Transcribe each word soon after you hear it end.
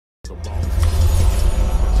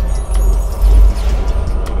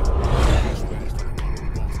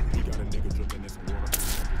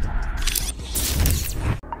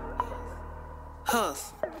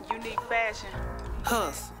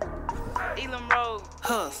them road.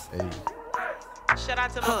 Hey. Shout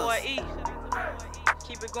out to my boy E.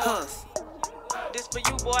 Keep it going. This for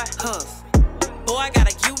you, boy. Boy, I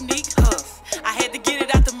got a unique I had to get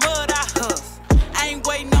it out the mud. I ain't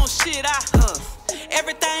waiting on shit.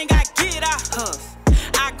 Everything I get,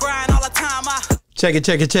 I grind all the time. Check it.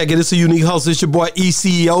 It's a unique hustle. It's your boy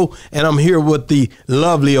ECO, and I'm here with the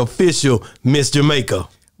lovely official Miss Jamaica.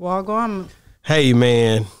 Welcome. Hey,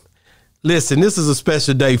 man. Listen, this is a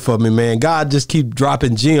special day for me, man. God just keep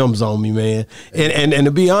dropping gems on me, man. And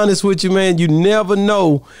to be honest with you, man, you never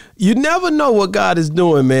know what God is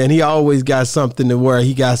doing, man. He always got something to where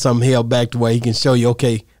he got something held back to where he can show you,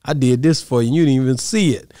 okay, I did this for you. You didn't even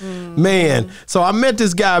see it. Man, so I met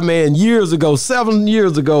this guy, man, years ago, 7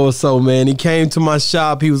 years ago or so, man. He came to my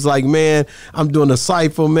shop. He was like, man, I'm doing a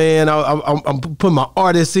cypher, man. I'm putting my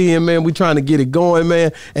artists in, man. We trying to get it going,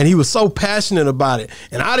 man. And he was so passionate about it.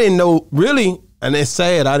 And I didn't know, really, and it's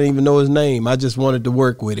sad, I didn't even know his name. I just wanted to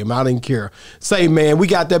work with him. I didn't care. Say, man, we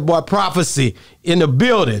got that boy Prophecy in the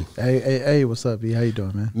building. Hey, what's up, B? How you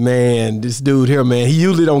doing, man? Man, this dude here, man, he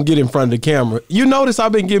usually don't get in front of the camera. You notice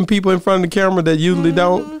I've been getting people in front of the camera that usually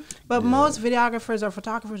don't? But most videographers or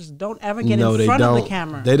photographers don't ever get in front of the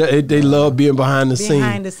camera. They love being behind the scenes.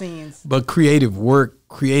 Behind the scenes. But creative work,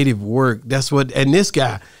 that's what, and this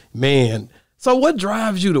guy, man. So what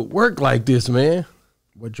drives you to work like this, man?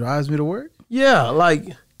 What drives me to work? Yeah,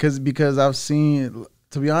 like. Because I've seen,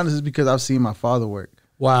 to be honest, it's because I've seen my father work.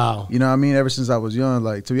 Wow. You know what I mean? Ever since I was young,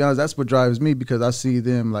 like, to be honest, that's what drives me, because I see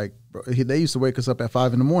them, like, they used to wake us up at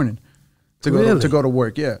 5 in the morning to go to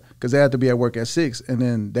work, yeah. Because they had to be at work at 6, and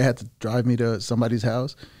then they had to drive me to somebody's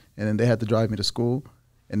house, and then they had to drive me to school,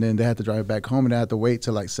 and then they had to drive back home, and they had to wait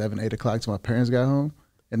till like 7, 8 o'clock till my parents got home,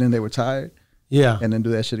 and then they were tired. Yeah. And then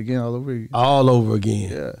do that shit again all over again. All over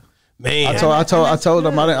again. Yeah. Man. I told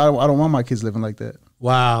them I don't want my kids living like that.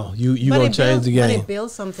 Wow. You gonna change the game. But it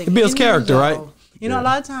builds something. It builds character, right? You know, a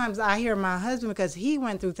lot of times I hear my husband, because he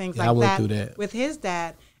went through things like that with his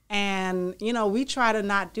dad. And, you know, we try to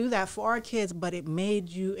not do that for our kids, but it made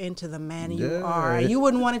you into the man you are. You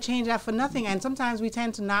wouldn't want to change that for nothing. And sometimes we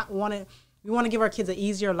tend to not want to, we want to give our kids an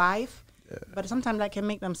easier life, but sometimes that can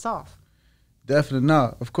make them soft. Definitely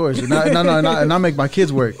not, of course. And I make my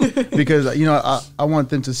kids work, because, you know, I want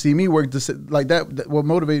them to see me work like that. What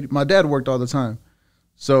motivated, my dad worked all the time.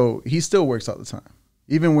 So he still works all the time.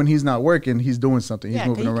 Even when he's not working, he's doing something. He's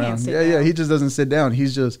moving around. Yeah, he just doesn't sit down.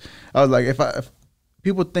 He's just, I was like, if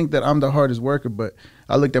people think that I'm the hardest worker, but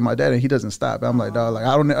I looked at my dad and he doesn't stop. I'm like, dog, like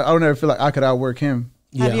I don't ever feel like I could outwork him.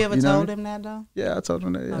 Have you ever told him that though? Yeah, I told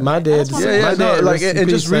him that. Yeah. My dad, like, and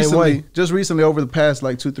just recently, over the past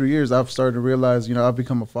like 2-3 years, I've started to realize, you know, I've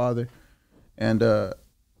become a father, and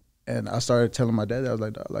I started telling my dad that. I was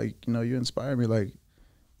like, dog, like, you know, you inspire me, like.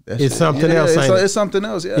 It's something else. It's something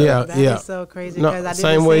else. Yeah. That is so crazy. No, I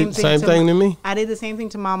did same thing to me. I did the same thing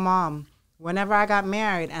to my mom. Whenever I got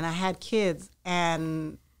married and I had kids,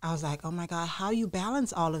 and I was like, oh my God, how you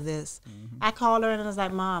balance all of this? I called her and I was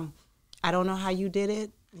like, Mom, I don't know how you did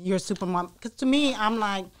it. You're a super mom. Because to me, I'm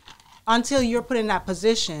like, until you're put in that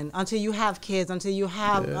position, until you have kids, until you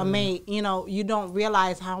have a mate, you know, you don't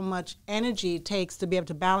realize how much energy it takes to be able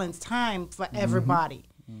to balance time for everybody,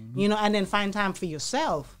 you know, and then find time for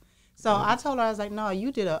yourself. So I told her, I was like, no,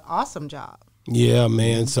 you did an awesome job. Yeah,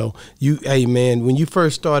 man. So hey, man, when you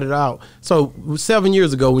first started out, so 7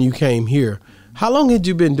 years ago when you came here, how long had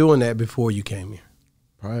you been doing that before you came here?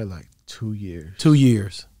 Probably like 2 years. 2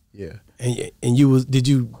 years. Yeah. And you was did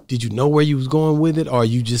you know where you was going with it, or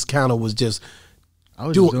you just kind of was just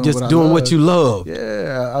doing what you love?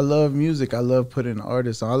 Yeah, I love music. I love putting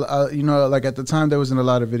artists on. I, you know, like at the time there wasn't a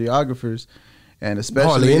lot of videographers, and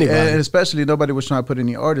especially nobody was trying to put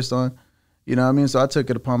any artists on. You know what I mean? So I took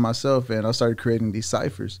it upon myself, and I started creating these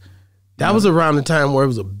ciphers. That was around the time where it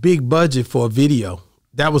was a big budget for a video.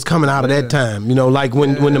 That was coming out of that time, you know, like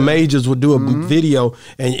when the majors would do a video,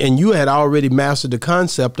 and you had already mastered the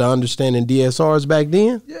concept of understanding DSRs back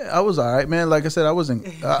then. Yeah, I was all right, man. Like I said, I wasn't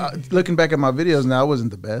looking back at my videos now, I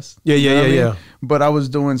wasn't the best. Yeah. But I was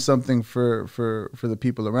doing something for the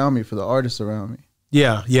people around me, for the artists around me.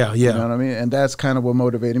 Yeah. You know what I mean? And that's kind of what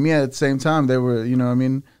motivated me. At the same time, they were, you know what I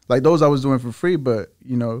mean, like those I was doing for free, but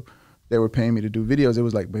you know, they were paying me to do videos. It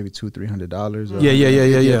was like maybe $200-300. Yeah.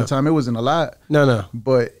 At the time, it wasn't a lot. No.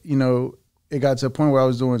 But you know, it got to a point where I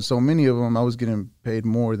was doing so many of them, I was getting paid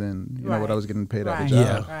more than you know what I was getting paid out of the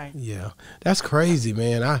job. Yeah. That's crazy,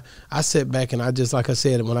 man. I sat back and I just, like I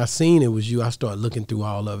said, when I seen it was you, I started looking through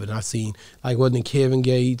all of it. And I seen, like, wasn't it Kevin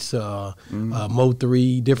Gates,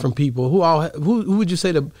 Mo3, different people. Who would you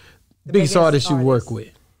say the biggest artist you work with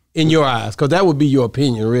in your eyes? Because that would be your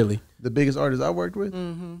opinion, really. The biggest artist I worked with?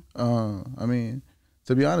 I mean,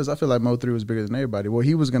 to be honest, I feel like Mo3 was bigger than everybody. Well,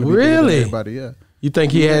 he was going to be bigger than everybody, yeah. You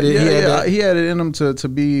think he had it? He had it in him to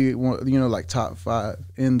be, you know, like top 5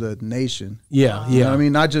 in the nation. Yeah, You know what I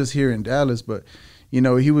mean? Not just here in Dallas, but, you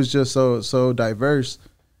know, he was just so diverse.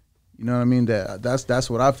 You know what I mean? That's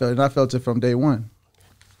what I felt, and I felt it from day one.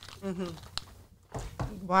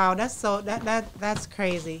 Wow, that's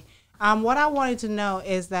crazy. What I wanted to know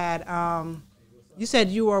is that you said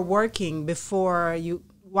you were working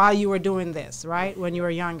while you were doing this, right? When you were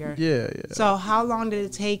younger. Yeah. So how long did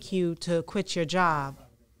it take you to quit your job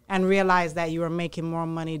and realize that you were making more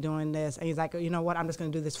money doing this? And he's like, you know what? I'm just going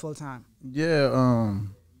to do this full time. Yeah.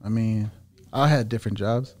 I mean, I had different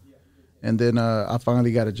jobs, and then I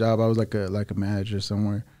finally got a job. I was like a manager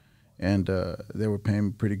somewhere, and they were paying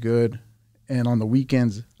me pretty good. And on the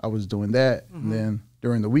weekends, I was doing that, and then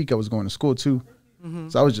during the week, I was going to school too.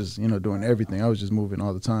 So I was just, you know, doing everything. I was just moving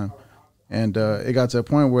all the time. And it got to a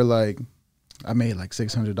point where, like, I made like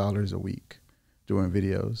 $600 a week doing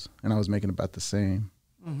videos, and I was making about the same,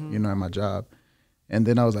 you know, at my job. And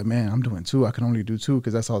then I was like, man, I'm doing 2. I can only do 2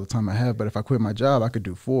 because that's all the time I have. But if I quit my job, I could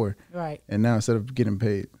do 4. Right. And now instead of getting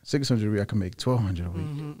paid $600 a week, I can make $1,200 a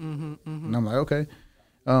week. And I'm like, okay.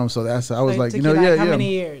 So I was like, you know, how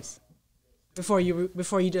many years before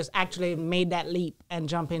you just actually made that leap and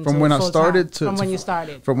jump into from when full I started time? When you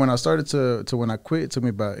started? From when I started to when I quit, it took me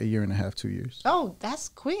about 1.5 years, 2 years. Oh, that's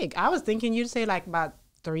quick. I was thinking you'd say like about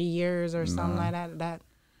 3 years or something like that.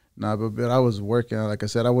 Nah, but I was working. Like I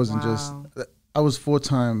said, I wasn't just. I was full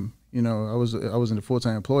time. You know, I wasn't a full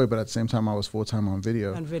time employee, but at the same time, I was full time on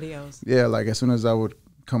video. On videos. Yeah, like as soon as I would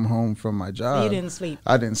come home from my job, you didn't sleep.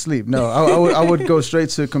 I didn't sleep. No, I would go straight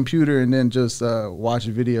to the computer and then just watch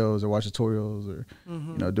videos or watch tutorials or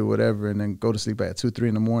you know, do whatever, and then go to sleep at 2, 3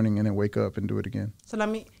 in the morning, and then wake up and do it again. So let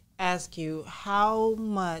me ask you, how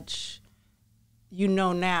much you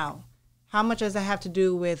know now? How much does that have to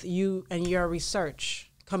do with you and your research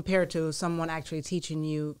compared to someone actually teaching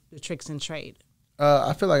you the tricks and trade?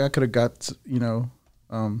 I feel like I could have got, you know,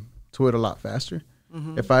 to it a lot faster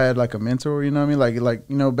if I had like a mentor. You know what I mean? Like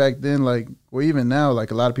you know, back then, like, or even now,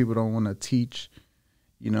 like a lot of people don't want to teach.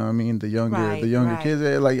 You know what I mean? The younger kids.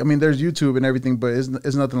 Like, I mean, there's YouTube and everything, but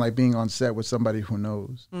it's nothing like being on set with somebody who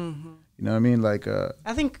knows. You know what I mean? Like,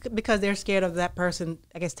 I think because they're scared of that person,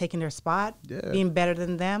 I guess, taking their spot, being better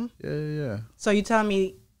than them. Yeah. So you tell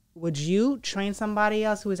me, would you train somebody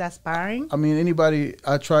else who is aspiring? I mean, anybody.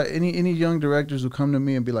 I try any young directors who come to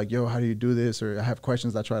me and be like, "Yo, how do you do this?" Or I have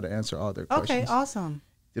questions. I try to answer all their questions. Okay, awesome.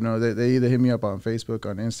 You know, they either hit me up on Facebook,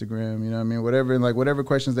 on Instagram. You know what I mean? Whatever, and like whatever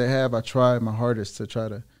questions they have, I try my hardest to try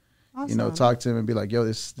to, you know, talk to them and be like, "Yo,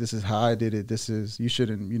 this is how I did it. This is, you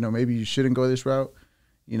shouldn't. You know, maybe you shouldn't go this route.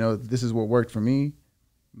 You know, this is what worked for me.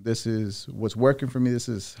 This is what's working for me. This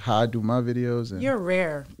is how I do my videos." And you're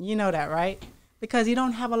rare. You know that, right? Because you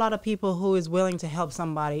don't have a lot of people who is willing to help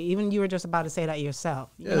somebody. Even you were just about to say that yourself.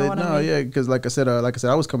 You know what I mean? Yeah, because like I said,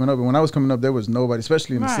 I was coming up, and when I was coming up, there was nobody,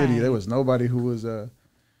 especially in the city. There was nobody who was,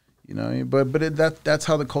 you know. But that's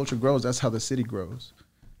how the culture grows. That's how the city grows.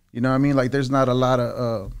 You know what I mean? Like, there's not a lot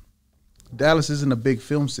of. Dallas isn't a big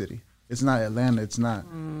film city. It's not Atlanta. It's not.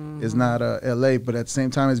 It's not L.A. But at the same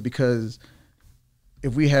time, it's because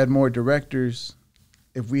if we had more directors,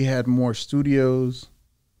 if we had more studios,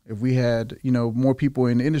 if we had, you know, more people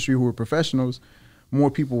in the industry who were professionals,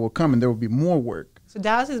 more people will come and there will be more work. So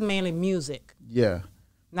Dallas is mainly music. Yeah.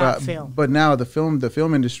 Not film. But now the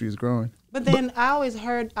film industry is growing. But then I always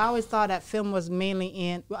thought that film was mainly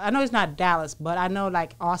in, well, I know it's not Dallas, but I know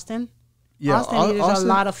like Austin. Yeah, Austin, there's a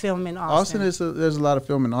lot of film in Austin. There's a lot of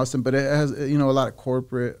film in Austin, but it has, you know, a lot of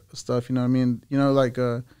corporate stuff, you know what I mean? You know, like,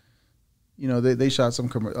 you know, they shot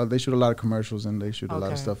they shoot a lot of commercials and they shoot a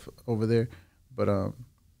lot of stuff over there. But,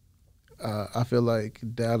 I feel like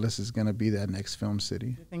Dallas is gonna be that next film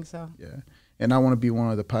city. You think so? Yeah, and I want to be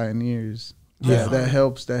one of the pioneers. Yeah, that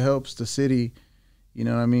helps the city. You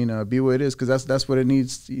know what I mean? Be what it is, because that's what it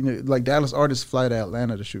needs. You know, like Dallas artists fly to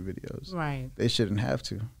Atlanta to shoot videos. Right. They shouldn't have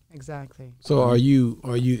to. Exactly. So are you?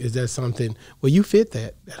 Is that something? Well, you fit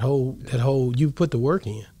that whole. You put the work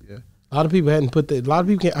in. Yeah. A lot of people hadn't put that. A lot of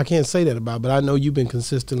people I can't say that about, but I know you've been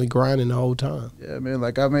consistently grinding the whole time. Yeah, man.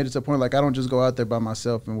 Like, I made it to a point, like, I don't just go out there by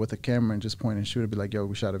myself and with a camera and just point and shoot and be like, yo,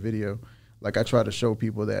 we shot a video. Like, I try to show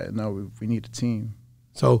people that, no, we need a team.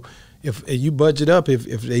 So if you budget up, if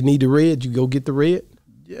they need the red, you go get the red?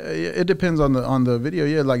 Yeah, it depends on the video.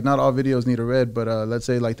 Yeah, like, not all videos need a red, but let's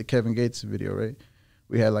say like the Kevin Gates video, right?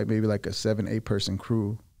 We had like maybe like a 7-8 person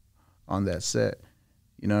crew on that set.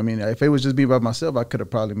 You know what I mean? If it was just me by myself, I could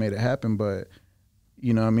have probably made it happen. But,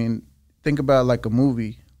 you know what I mean? Think about like a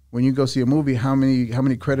movie. when you go see a movie, how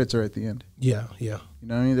many credits are at the end? Yeah, yeah. You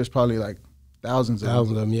know what I mean? There's probably like thousands of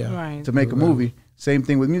them, yeah. Right. to make a movie. Same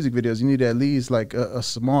thing with music videos. You need at least like a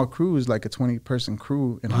small crew is like a 20-person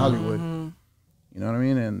crew in Hollywood. You know what I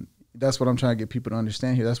mean? And that's what I'm trying to get people to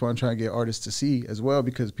understand here. That's what I'm trying to get artists to see as well,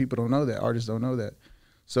 because people don't know that. Artists don't know that.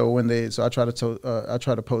 So I try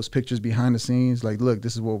to post pictures behind the scenes. Like, look,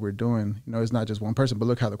 this is what we're doing. You know, it's not just one person, but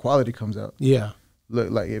look how the quality comes out. Yeah.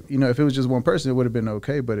 Look, like if it was just one person, it would have been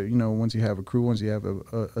okay. But once you have a crew, once you have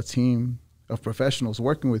a team of professionals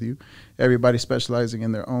working with you, everybody specializing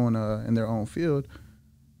in their own field,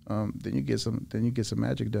 then you get some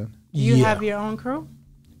magic done. Do you have your own crew?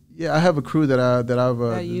 Yeah, I have a crew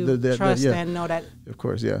that you trust and know that. Of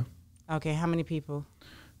course, yeah. Okay, how many people?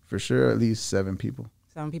 For sure, at least 7 people.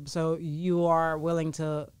 7 people. So you are willing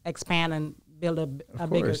to expand and build a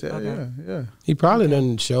bigger. Yeah, okay. yeah. He probably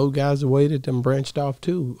done showed guys the way that them branched off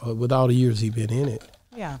too, with all the years he been in it.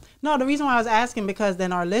 Yeah. No, the reason why I was asking, because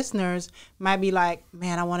then our listeners might be like,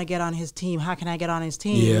 man, I want to get on his team. How can I get on his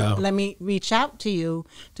team? Yeah. Let me reach out to you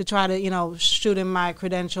to try to, shoot in my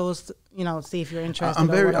credentials, see if you're interested. I'm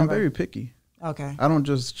very picky. Okay. I don't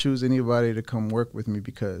just choose anybody to come work with me,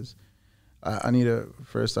 because I need to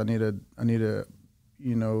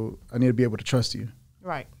be able to trust you.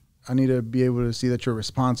 Right. I need to be able to see that you're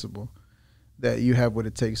responsible, that you have what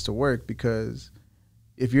it takes to work, because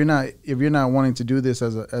if you're not wanting to do this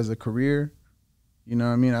as a career, you know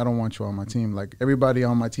what I mean? I don't want you on my team. Like, everybody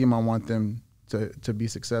on my team, I want them to be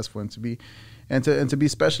successful and to be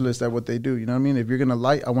specialists at what they do. You know what I mean? If you're gonna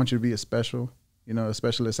light, I want you to be a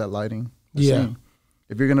specialist at lighting. Yeah. Scene.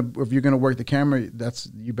 If you're gonna work the camera,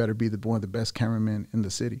 you better be one of the best cameramen in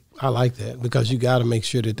the city. I like that, because you got to make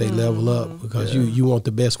sure that they level up, because you want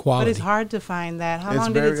the best quality. But it's hard to find that. How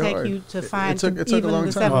long did it take you to find? It took a long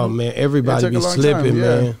time. Oh man, everybody be slipping,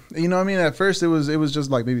 man. You know what I mean? At first, it was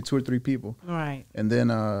just like maybe 2 or 3 people, right? And then,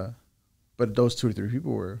 but those 2 or 3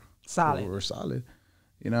 people were solid.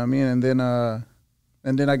 You know what I mean?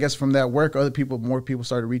 And then I guess from that work, more people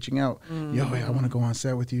started reaching out. Yo, hey, I want to go on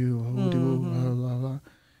set with you. Blah, blah, blah.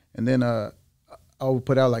 And then I would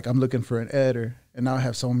put out, like, I'm looking for an editor. And now I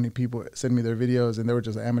have so many people send me their videos, and they were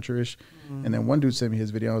just amateurish. And then one dude sent me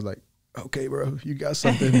his video. I was like, okay, bro, you got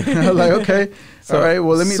something. I was like, okay, all right.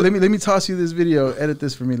 Well, let me toss you this video. Edit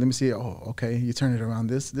this for me. Let me see. Oh, okay. You turn it around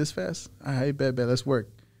this fast. All right, bet. Let's work.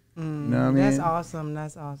 You know what I mean? That's awesome.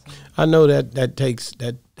 I know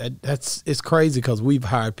it's crazy, because we've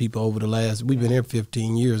hired people over we've been here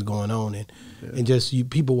 15 years going on, and just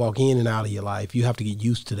people walk in and out of your life. You have to get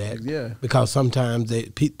used to that. Yeah. Because sometimes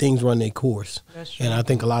things run their course. That's true. And I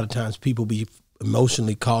think a lot of times people be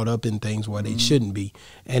emotionally caught up in things where they shouldn't be,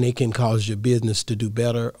 and it can cause your business to do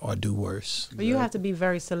better or do worse. But you have to be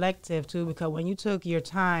very selective too, because when you took your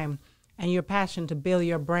time and your passion to build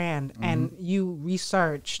your brand, and you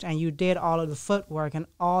researched and you did all of the footwork, and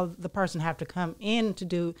all the person have to come in to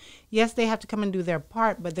do, yes, they have to come and do their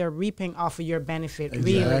part, but they're reaping off of your benefit.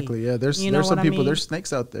 Exactly. Really. Yeah. There's some people. There's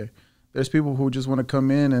snakes out there. There's people who just want to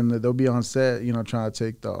come in and they'll be on set, trying to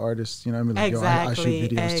take the artist, you know what I mean? Like, I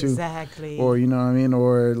shoot videos too. Exactly. Or, you know what I mean?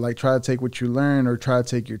 Or like try to take what you learn, or try to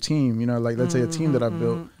take your team, like let's say a team that I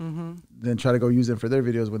built, then try to go use them for their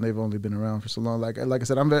videos when they've only been around for so long. Like I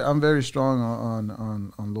said, I'm very strong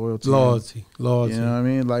on loyalty. Loyalty. You know what I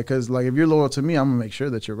mean? Like, cause like if you're loyal to me, I'm gonna make sure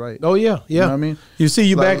that you're right. Oh yeah. You know what I mean? You see,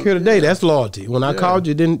 you back here today. That's loyalty. When I called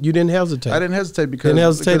you, you didn't hesitate. I didn't hesitate because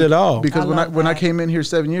at all. Because when I came in here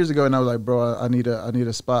 7 years ago and I was like, bro, I need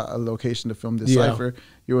a spot, a location to film this cipher.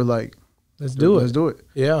 You were like, let's do it. Let's do it.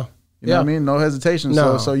 Yeah. You know what I mean? No hesitation.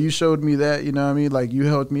 No. So you showed me that, you know what I mean? Like, you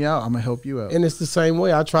helped me out, I'm gonna help you out. And it's the same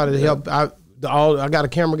way. I try to help. I got a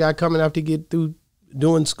camera guy coming after get through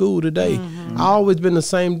doing school today. I always been the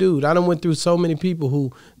same dude. I done went through so many people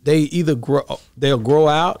who they'll grow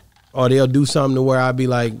out, or they'll do something to where I'd be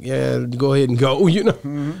like, yeah, go ahead and go,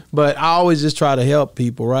 But I always just try to help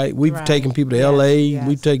people, right? We've taken people to LA,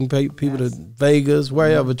 we've taken people to Vegas,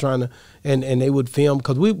 wherever, trying to, and they would film,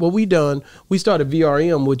 because we started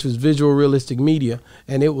VRM, which was Visual Realistic Media,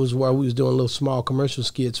 and it was where we was doing little small commercial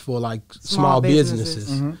skits for like small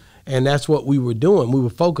businesses. And that's what we were doing. We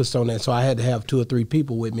were focused on that. So I had to have 2 or 3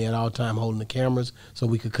 people with me at all time holding the cameras, so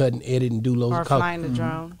we could cut and edit and do loads of flying the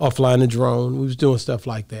drone. Or flying the drone. We was doing stuff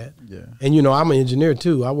like that. Yeah. And I'm an engineer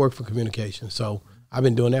too. I work for communication. So I've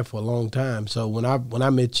been doing that for a long time. So when I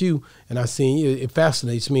met you and I seen you, it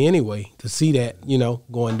fascinates me anyway to see that,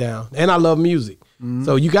 going down. And I love music.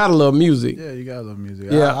 So you gotta love music. Yeah, you gotta love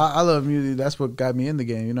music. Yeah. I love music. That's what got me in the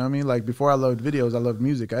game. You know what I mean? Like, before I loved videos, I loved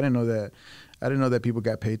music. I didn't know that people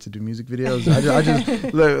got paid to do music videos. I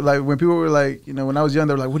just look, like, when people were like, when I was young,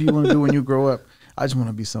 they were like, what do you want to do when you grow up? I just want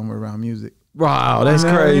to be somewhere around music. Wow, that's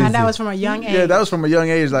Wow. crazy. And that was from a young age. Yeah, that was from a young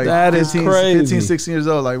age. Like That is 15, crazy. 15, 16 years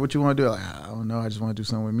old. Like, what you want to do? Like, I don't know. I just want to do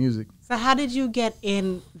something with music. So how did you get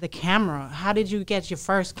in the camera? How did you get your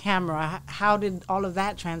first camera? How did all of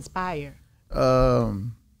that transpire? I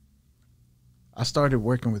started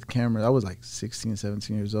working with cameras. I was like 16,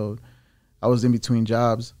 17 years old. I was in between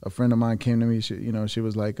jobs. A friend of mine came to me. She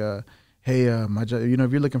was like, hey, my job,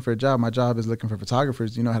 if you're looking for a job, my job is looking for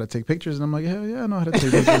photographers. Do you know how to take pictures? And I'm like, hell yeah, I know how to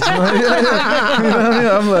take pictures. Yeah. You know what I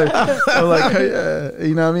mean? I'm like, hey, yeah.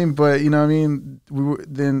 You know what I mean? But, you know what I mean?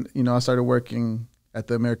 Then, I started working at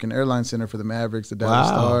the American Airlines Center for the Mavericks, the Dallas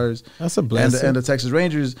Stars. That's a blessing. And the Texas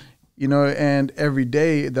Rangers, and every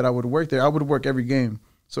day that I would work there, I would work every game.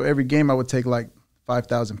 So every game I would take like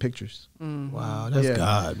 5,000 pictures. Wow, that's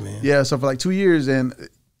God, man. Yeah, so for like 2 years, and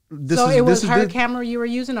it was her camera you were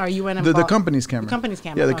using, or you went and the company's camera. The company's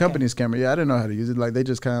camera. Yeah, the okay. company's camera. Yeah, I didn't know how to use it. Like they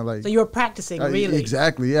just kind of like. So you were practicing, really?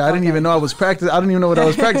 Exactly. Yeah, I didn't even know I was practicing. I didn't even know what I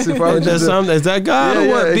was practicing for. Is that God or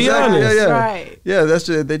what? Be exactly. honest. Yeah, Right. Yeah, that's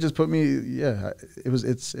just, they just put me. Yeah,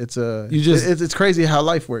 it's crazy how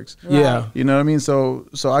life works. Yeah. You know what I mean? So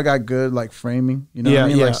I got good like framing. You know what I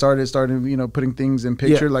mean? Yeah. Like started putting things in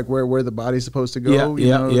picture, like where the body's supposed to go.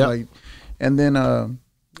 Like, and then I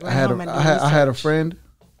had a friend.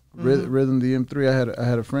 Rhythm the M3. I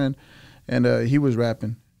had a friend, and he was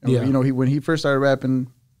rapping. And, when he first started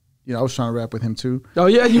rapping, I was trying to rap with him too. Oh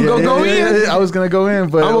yeah, you gonna go in? I was gonna go in,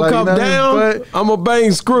 but I'm gonna come down. I'm gonna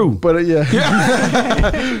bang screw. But yeah,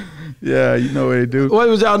 you know what they do. What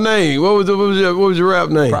was y'all name? What was your rap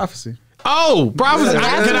name? Prophecy. Oh, Prophecy. Can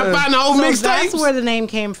I find the whole mixtape? That's where the name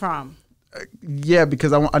came from. Yeah,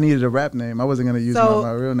 because I needed a rap name. I wasn't gonna use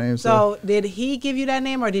my real name. So did he give you that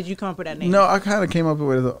name, or did you come up with that name? No, I kind of came up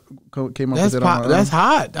with it on my own. That's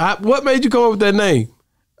hot. What made you come up with that name?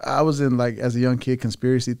 I was in as a young kid,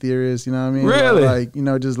 conspiracy theorist. You know what I mean? Really?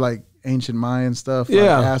 Just like ancient Mayan stuff,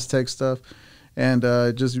 Yeah. like Aztec stuff, and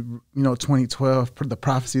just 2012, the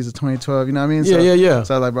prophecies of 2012. You know what I mean? So, yeah.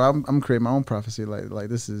 So I was like, bro, I'm gonna create my own prophecy. Like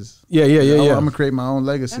this is. Yeah. I'm gonna create my own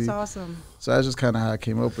legacy. That's awesome. So that's just kind of how I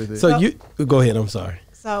came up with it. So you go ahead. I'm sorry.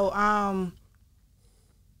 So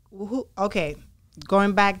okay,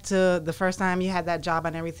 going back to the first time you had that job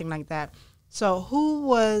and everything like that. So who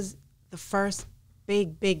was the first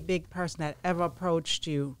big person that ever approached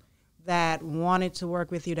you that wanted to work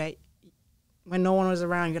with you, that when no one was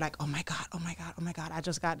around, you're like, oh my God, I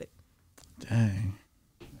just got it? Dang,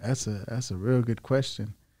 that's a real good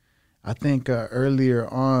question. I think earlier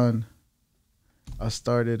on, I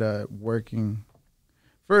started working.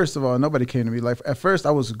 First of all, nobody came to me. Like at first,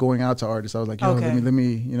 I was going out to artists. I was like, yo, let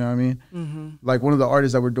me, you know what I mean? Mm-hmm. Like one of the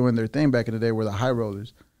artists that were doing their thing back in the day were the High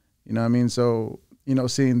Rollers. You know what I mean? So,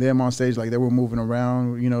 seeing them on stage, like they were moving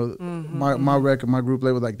around, my record, my group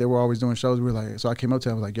label, like they were always doing shows. We were like, so I came up to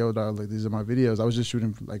them, I was like, yo, dog, like these are my videos. I was just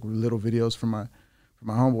shooting like little videos for my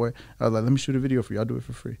homeboy. I was like, let me shoot a video for you. I'll do it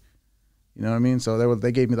for free. You know what I mean? So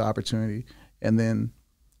they gave me the opportunity, and then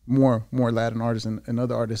more Latin artists and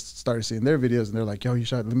other artists started seeing their videos, and they're like, yo,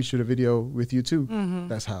 let me shoot a video with you too. Mm-hmm.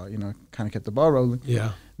 That's how, kind of kept the ball rolling.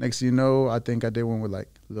 Yeah. Next thing you know, I think I did one with like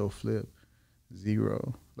Lil Flip,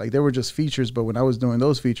 Zero. Like they were just features, but when I was doing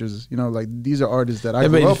those features, like these are artists that I grew up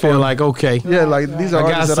on. They made you feel like, okay. Yeah, these are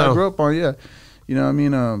artists that I grew up on, yeah. You know what I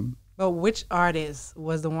mean? But which artist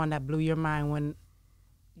was the one that blew your mind when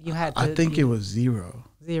you had to? I think it was Zero.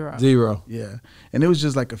 Zero. Yeah. And it was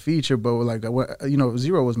just like a feature, but like,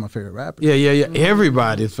 Zero was my favorite rapper. Yeah. Mm-hmm.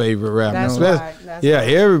 Everybody's favorite rapper. That's why.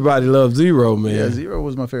 Everybody loves Zero, man. Yeah, Zero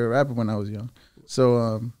was my favorite rapper when I was young.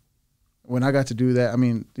 So when I got to do that, I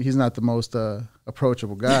mean, he's not the most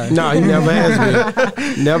approachable guy. No, he never has been.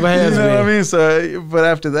 Never has been. You know what I mean? So, but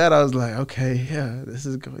after that, I was like, okay, yeah, this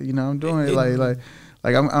is, I'm doing it. Like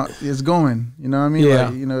I'm it's going. You know what I mean? Yeah.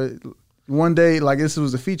 Like, one day, like this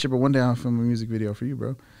was a feature, but one day I'll film a music video for you,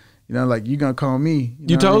 bro. Like you gonna call me.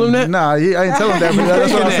 You told him that? Nah, I ain't tell him that. But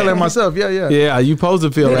that's what I was telling myself. Yeah. Yeah, you supposed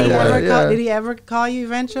to feel that way. Did he ever call you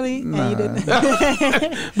eventually? Nah. And you didn't.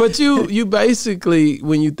 But you basically,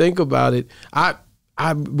 when you think about it,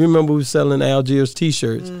 I remember we were selling Algiers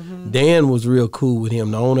T-shirts. Mm-hmm. Dan was real cool with him,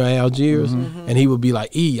 the owner of Algiers, mm-hmm. and he would be like,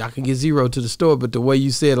 I can get Zero to the store. But the way you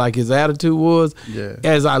said, like his attitude was,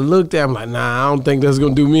 as I looked at him, like, nah, I don't think that's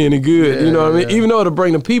going to do me any good. You know what I mean? Even though it'll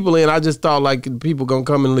bring the people in, I just thought like people going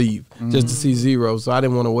to come and leave just to see Zero. So I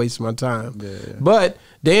didn't want to waste my time. Yeah. But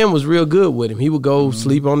Dan was real good with him. He would go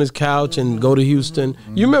sleep on his couch and go to Houston.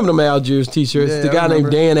 You remember them Algiers T-shirts? The guy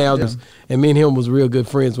named Dan Algiers. Yeah. And me and him was real good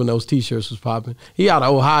friends when those T-shirts was popping. He out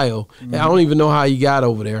of Ohio. I don't even know how he got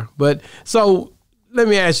over there. But so let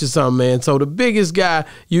me ask you something, man. So the biggest guy,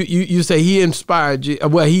 you say he inspired you.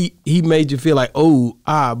 Well, he made you feel like,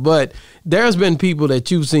 but there's been people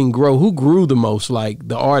that you've seen grow. Who grew the most, like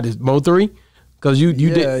the artist, Mo3? Because you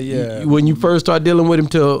did when you first started dealing with him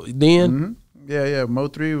till then. Mm-hmm. Yeah.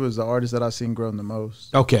 Mo3 was the artist that I seen grow the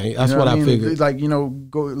most. Okay, that's what I figured. Like,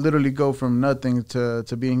 literally go from nothing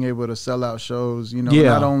to being able to sell out shows.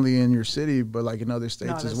 Not only in your city but like in other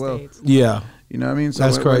states as well. Yeah, you know what I mean. So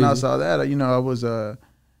that's crazy. When I saw that, I was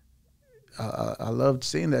I loved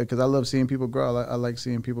seeing that because I love seeing people grow. I like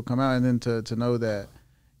seeing people come out, and then to know that,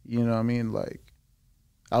 you know what I mean, like.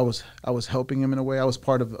 I was helping him in a way. I was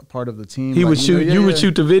part of the team. He would shoot. You would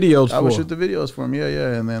shoot the videos for him. I would shoot the videos for him.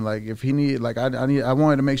 Yeah. And then like if he need like I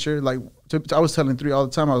wanted to make sure like I was telling 3 all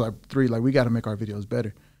the time. I was like 3 like we got to make our videos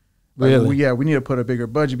better. Like, really? We need to put a bigger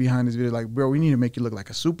budget behind this video. Like bro, we need to make you look like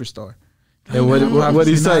a superstar. And what did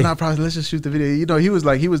he say? No, probably let's just shoot the video. He was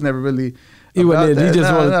never really. He wasn't. He just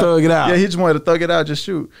wanted to thug it out. Yeah, he just wanted to thug it out, just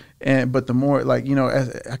shoot. But the more like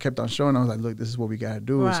as I kept on showing, I was like, look, this is what we got to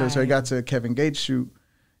do. Right. So it got to Kevin Gates shoot.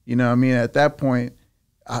 You know what I mean? At that point,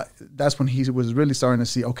 that's when he was really starting to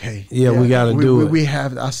see, okay. Yeah, we got to do it. We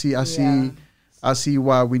have, I see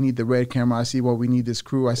why we need the red camera. I see why we need this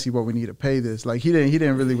crew. I see why we need to pay this. Like he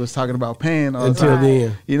didn't really was talking about paying all until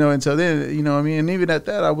then. Until then, you know what I mean? And even at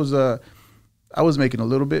that, I was making a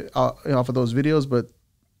little bit off of those videos, but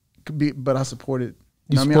I supported.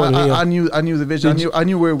 You know what I mean? I knew the vision. I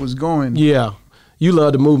knew where it was going. Yeah. You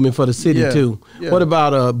love the movement for the city too. Yeah. What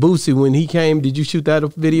about Boosie when he came? Did you shoot that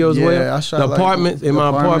video as well? Yeah, I shot the apartments in my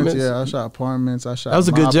apartments. Yeah, I shot apartments. I shot. That was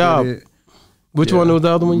a good job. Which one was the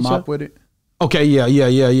other one you shot? Mop with it. Okay,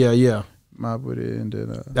 yeah. Mop with it, and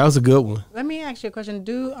then that was a good one. Let me ask you a question.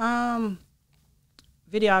 Do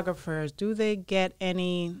videographers they get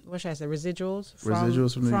any residuals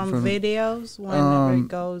from videos whenever it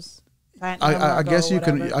goes? I guess you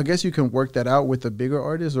can. I guess you can work that out with the bigger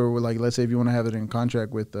artists, or like let's say if you want to have it in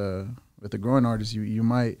contract with the growing artists, you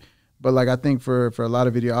might. But like I think for a lot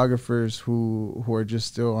of videographers who are just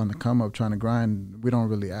still on the come up trying to grind, we don't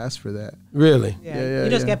really ask for that. Really? Yeah. You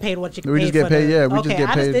just get paid what you get. We just get paid. We just get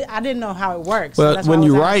paid. I didn't know how it works. But when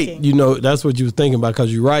you write, that's what you were thinking about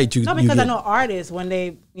because you write. I know artists when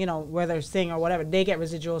they whether sing or whatever, they get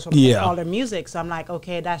residuals from all their music. So I'm like,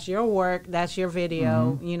 okay, that's your work, that's your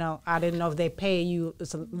video. Mm-hmm. I didn't know if they pay you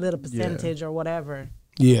a little percentage or whatever.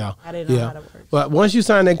 Yeah, I didn't know how that works. But once you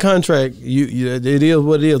sign that contract, it is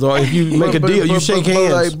what it is. Or if you make a deal, you shake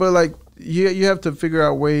hands. But you have to figure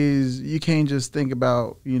out ways. You can't just think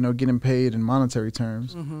about getting paid in monetary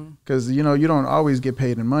terms because you don't always get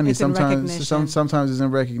paid in money. Sometimes it's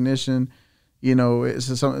in recognition.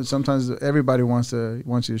 Sometimes everybody wants you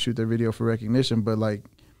to shoot their video for recognition, but like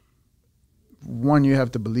one, you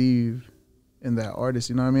have to believe in that artist.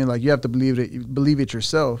 You know what I mean? Like you have to believe it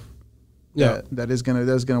yourself. Yeah, that's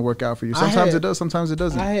gonna work out for you. Sometimes it does, sometimes it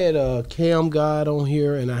doesn't. I had Cam God on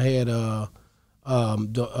here, and I had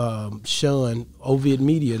Sean Ovid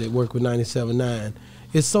Media that worked with 97.9.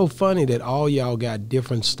 It's so funny that all y'all got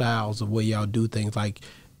different styles of way y'all do things. Like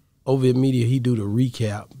Ovid Media, he do the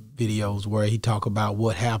recap videos where he talk about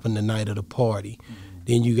what happened the night of the party.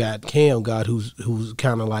 Then you got Cam God, who's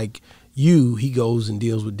kind of like you. He goes and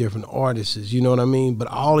deals with different artists. You know what I mean? But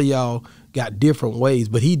all of y'all got different ways,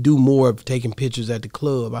 but he do more of taking pictures at the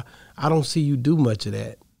club. I don't see you do much of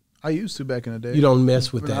that. I used to back in the day. You don't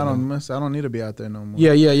mess with that. I don't mess. I don't need to be out there no more.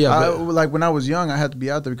 Yeah. Like when I was young, I had to be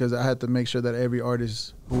out there because I had to make sure that every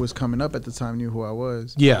artist who was coming up at the time knew who I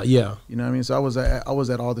was. Yeah. You know what I mean? So I was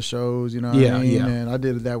at all the shows. You know what I mean? Yeah. And I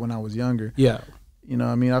did that when I was younger. Yeah. You know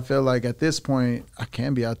what I mean? I feel like at this point I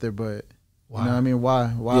can be out there, but you know what I mean? Why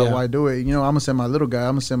do it? I'm gonna send my little guy.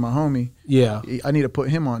 I'm gonna send my homie. Yeah. I need to put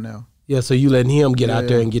him on now. Yeah, so you letting him get out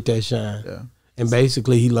there and get that shine. Yeah. And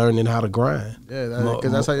basically he learning how to grind. Yeah,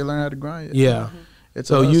 because that's how you learn how to grind. Yeah.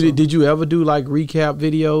 So did you ever do like recap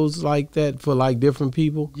videos like that for like different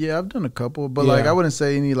people? Yeah, I've done a couple, but like I wouldn't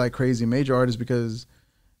say any like crazy major artists because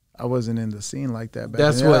I wasn't in the scene like that back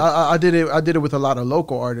then. That's what I did it with a lot of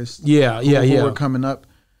local artists. Who were coming up.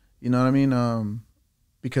 You know what I mean?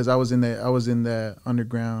 Because I was in the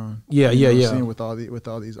underground scene with all these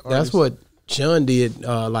artists. That's what Sean did,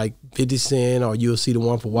 like 50 Cent, or you'll see the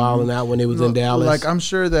one for Wildin' Out when it was in Dallas. Like I'm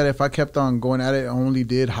sure that if I kept on going at it, only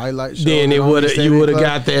did highlight shows, then you would have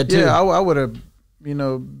got that too. Yeah, I would have,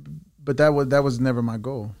 but that was never my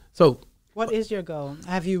goal. So, what is your goal?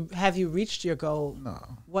 Have you reached your goal? No.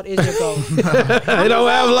 What is your goal? They don't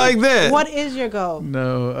have like that. What is your goal?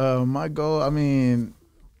 No, my goal. I mean,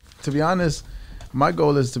 to be honest, my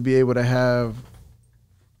goal is to be able to have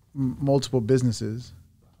multiple businesses.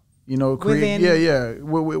 you know, create,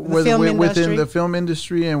 within the film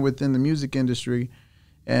industry and within the music industry.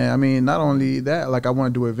 And I mean, not only that, like I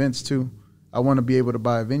want to do events too. I want to be able to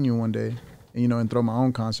buy a venue one day, and, you know, and throw my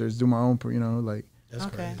own concerts, do my own, you know, like. That's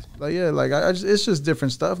crazy. Like, yeah, like it's just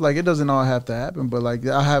different stuff. Like, it doesn't all have to happen, but like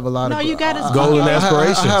I have a lot of you gotta goals and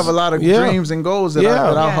aspirations. I have a lot of dreams and goals that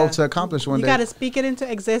I hope to accomplish one day. You got to speak it into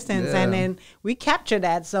existence, and then we capture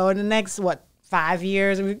that. So in the next 5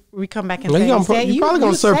 years, we come back and say, you're probably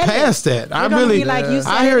gonna surpass that. I really,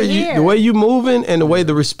 I hear you. The way you moving and the way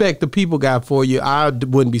the respect the people got for you, I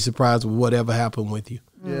wouldn't be surprised with whatever happened with you.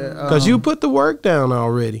 Yeah, because you put the work down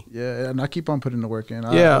already. Yeah, and I keep on putting the work in.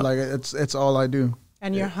 Like it's all I do.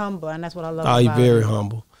 And you're humble, and that's what I love. Oh, you're very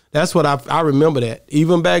humble. That's what I remember that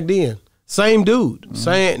even back then. Same dude,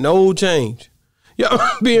 saying no change.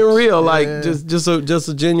 Yeah, being real, like just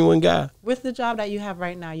a genuine guy. With the job that you have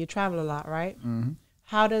right now, you travel a lot, right? Mm-hmm.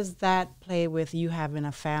 How does that play with you having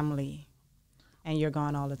a family, and you're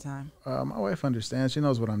gone all the time? My wife understands. She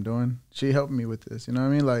knows what I'm doing. She helped me with this. You know what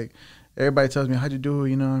I mean? Like, everybody tells me, how'd you do it?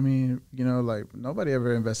 You know what I mean? You know, like, nobody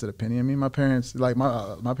ever invested a penny in me. My parents, like,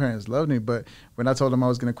 my parents loved me, but when I told them I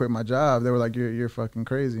was going to quit my job, they were like, you're fucking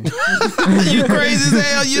crazy. You crazy as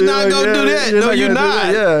hell. You're not going to do that. No, you're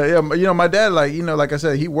not. Yeah. You know, my dad, like, you know, like I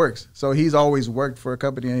said, he works. So he's always worked for a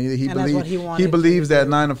company, and he believes that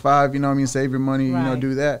 9 to 5, you know what I mean, save your money, you know,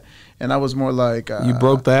 do that. And I was more like... you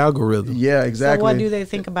broke the algorithm. Yeah, exactly. So what do they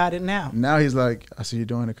think about it now? Now he's like, I see you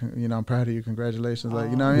doing it. You know, I'm proud of you. Congratulations. Like,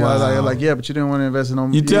 you know what I mean? Wow. I was like, yeah, but you didn't want to invest in no...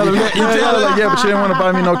 You tell him that? You tell him like, yeah, but you didn't want to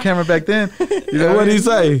buy me no camera back then. You know what did he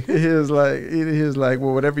say? He was like,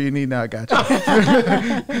 well, whatever you need now, I got you.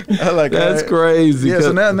 I like, that's crazy. Yeah,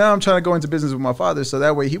 so now I'm trying to go into business with my father, so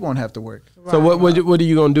that way he won't have to work. So what are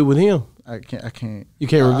you going to do with him? I can't. You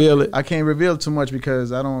can't reveal it. I can't reveal too much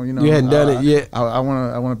because I don't. You know, you hadn't done it yet. I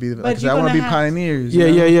want to be. Like I want to be pioneers.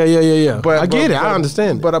 Yeah. But I get it. I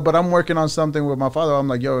understand. But I'm working on something with my father. I'm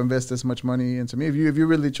like, yo, invest this much money into me. If you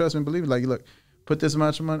really trust me, believe it. Like, look, put this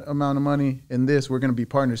much amount of money in this. We're gonna be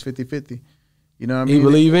partners, 50-50. You know what I mean? He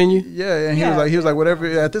believe in you? Yeah, and he was like, whatever.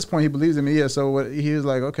 At this point, he believes in me. Yeah. So he was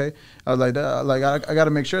like, okay. I was like, I got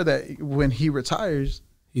to make sure that when he retires,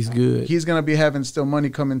 he's good. He's gonna be having still money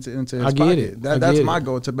come into his pocket. I get it. That's my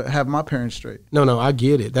goal, to have my parents straight. No, I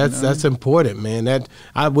get it. That's important, man. That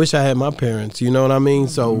I wish I had my parents. You know what I mean?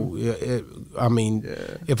 So,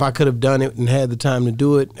 if I could have done it and had the time to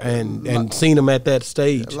do it and seen them at that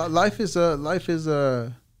stage. Life is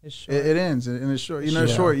it ends and it's short. You know,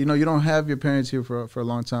 it's short. You know, you don't have your parents here for a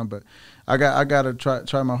long time. But I got to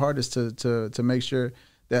try my hardest to make sure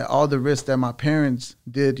that all the risks that my parents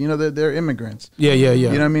did, you know, they're immigrants. Yeah. You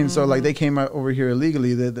know what I mean? So like they came out over here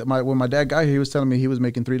illegally. When my dad got here, he was telling me he was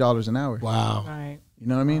making $3 an hour. Wow. Right. You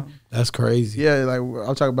know what I mean? That's crazy. Yeah, like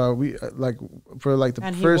I'll talk about for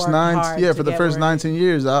the first 9-10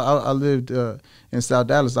 years, I lived in South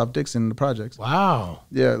Dallas, off Dixon, in the projects. Wow.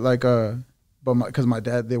 Yeah, like but because my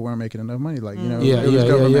dad, they weren't making enough money, like, you know.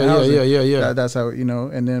 Yeah. That's how, you know.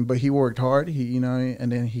 And then, but he worked hard. He, you know,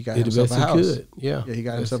 and then he got himself a house. Yeah, he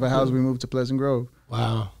got himself a house. We moved to Pleasant Grove.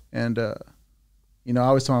 Wow. And you know, I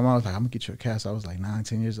always told my mom, I was like, I'm gonna get you a castle. I was like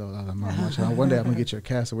 9-10 years old. I was like, Mom, one day I'm gonna get you a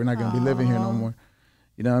castle. We're not gonna be living here no more.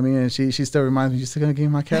 You know what I mean? And she still reminds me, you still gonna give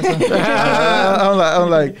me my castle? I'm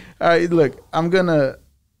like, all right, look, I'm gonna.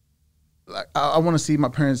 Like, I want to see my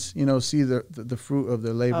parents, you know, see the fruit of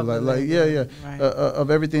their labor, of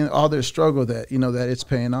everything, all their struggle, that, you know, that it's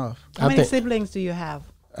paying off. How many siblings do you have?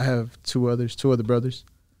 I have two other brothers.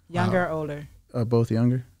 Younger or older? Both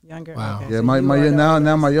younger. Younger. Wow. Okay. Yeah, So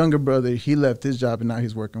now my younger brother, he left his job and now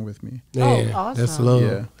he's working with me. Yeah, awesome. That's love.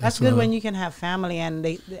 Yeah. That's good when you can have family and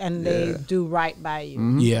they do right by you.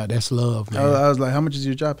 Mm-hmm. Yeah, that's love, man. I was like, how much is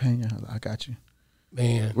your job paying you? I got you.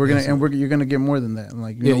 Man, you're gonna get more than that.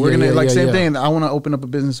 Like, you know, we're gonna same thing. I want to open up a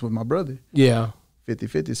business with my brother. Yeah,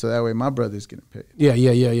 50-50, so that way my brother's getting paid. Yeah.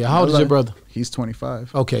 How old is your brother? He's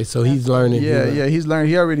 25. Okay, so he's learning. Yeah, he's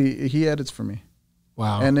learning. He edits for me.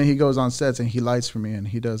 Wow. And then he goes on sets and he lights for me and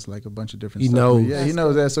he does like a bunch of different stuff. He knows. Yeah, he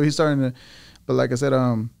knows that. So he's starting to. But like I said,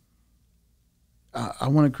 I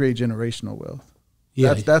want to create generational wealth.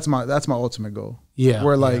 Yeah, that's my ultimate goal. Yeah,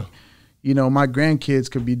 where like, you know, my grandkids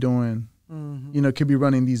could be doing. You know, could be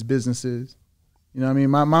running these businesses. You know what I mean?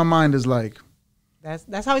 My mind is like...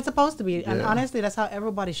 That's how it's supposed to be. Yeah. And honestly, that's how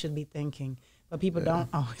everybody should be thinking. But people don't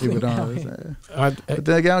always think that way. But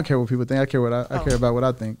then again, I don't care what people think. I care about what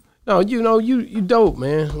I think. No, you know, you dope,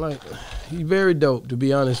 man. Like, you very dope, to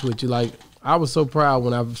be honest with you. Like, I was so proud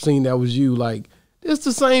when I've seen that was you. Like, it's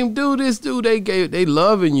the same dude, they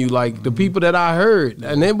loving you, like the people that I heard.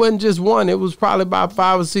 And it wasn't just one. It was probably about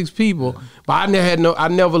 5 or 6 people. But I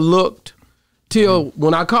never looked till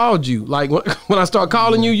when I called you. Like when I start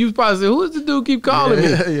calling you, you probably said, "Who is the dude keep calling me?"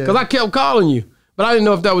 Because I kept calling you. But I didn't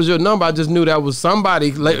know if that was your number. I just knew that was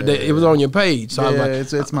somebody. That it was on your page. So I was like,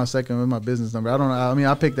 it's my my business number. I mean,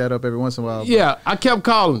 I pick that up every once in a while. Yeah, I kept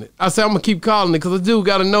calling it. I said I'm gonna keep calling it because the dude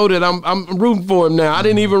got to know that I'm rooting for him now. I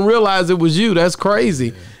didn't even realize it was you. That's crazy.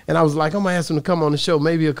 Yeah. And I was like, I'm gonna ask him to come on the show.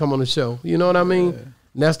 Maybe he'll come on the show. You know what I mean? Yeah.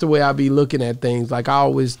 And that's the way I be looking at things. Like I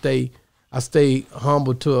always stay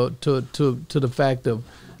humble to the fact of,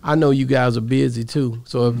 I know you guys are busy too.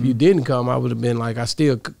 So if you didn't come, I would have been like, I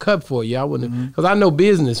still cut for you. I wouldn't have, because I know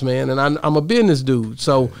business, man, and I'm a business dude.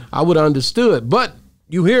 So I would have understood. But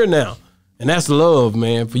you here now, and that's love,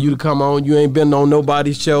 man. For you to come on, you ain't been on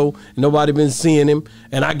nobody's show, nobody been seeing him,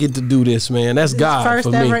 and I get to do this, man. That's God first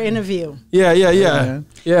for me. ever interview. Yeah.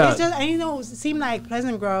 It's just, and you know, it seemed like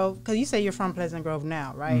Pleasant Grove, because you say you're from Pleasant Grove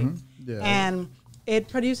now, right? Yeah. And it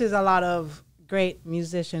produces a lot of great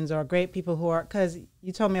musicians or great people who are, because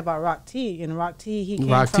you told me about Rock T, and Rock T, he came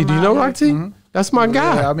Rock from T, do you know Rock T? That's my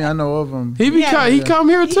guy. Yeah, I mean, I know of him. He come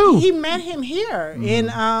here too. He met him here in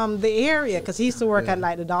the area, because he used to work at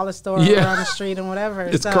like the dollar store around the street and whatever.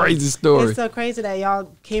 It's a crazy story. It's so crazy that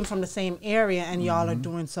y'all came from the same area and y'all are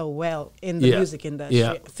doing so well in the music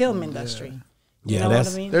industry, film industry. You know what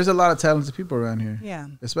I mean? There's a lot of talented people around here. Yeah.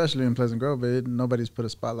 Especially especially in Pleasant Grove, but nobody's put a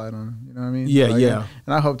spotlight on them. You know what I mean? Yeah.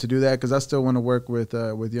 And I hope to do that, because I still want to work with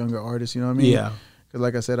younger artists. You know what I mean? Yeah. Because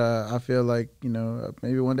like I said, I feel like, you know,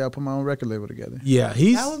 maybe one day I'll put my own record label together. Yeah,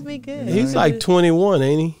 that would be good. He's like 21,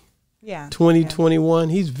 ain't he? Yeah. 21.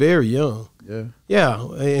 He's very young. Yeah,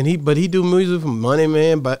 and he do music for Money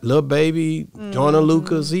Man, but Lil Baby, Joyner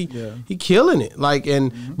Lucas, he killing it. Like,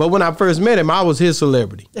 but when I first met him, I was his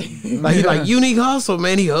celebrity. Like he like Unique Hustle,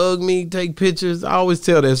 man. He hugged me, take pictures. I always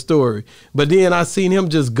tell that story. But then I seen him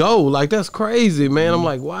just go. Like, that's crazy, man. I'm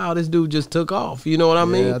like, wow, this dude just took off. You know what I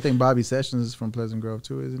mean? I think Bobby Sessions is from Pleasant Grove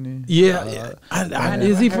too, isn't he? Yeah.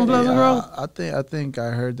 Is he from Pleasant Grove? I think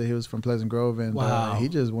I heard that he was from Pleasant Grove, and he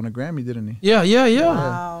just won a Grammy, didn't he? Yeah.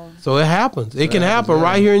 Wow. So it happens. It can happen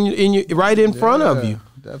right here right in front of you.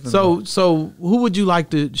 Definitely. So who would you like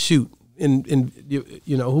to shoot? In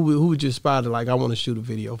you know, who would you aspire to, like, I want to shoot a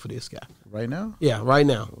video for this guy right now? Yeah, right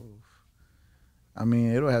now. I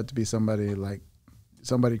mean, it'll have to be somebody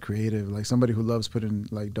creative, like somebody who loves putting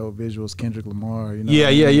like dope visuals. Kendrick Lamar, you know.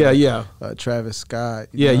 Yeah. Travis Scott.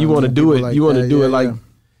 You want to do it. Like you want to do it like,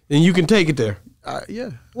 and you can take it there.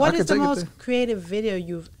 What is the most creative video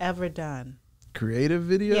you've ever done? Creative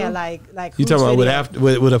video? Yeah, like you talking about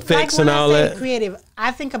with effects like and all that? Creative.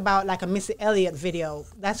 I think about like a Missy Elliott video.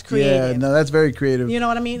 That's creative. Yeah, no, that's very creative. You know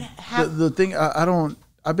what I mean? The thing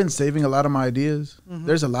I've been saving a lot of my ideas.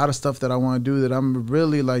 There's a lot of stuff that I want to do that I'm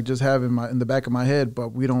really like just having in the back of my head,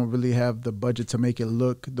 but we don't really have the budget to make it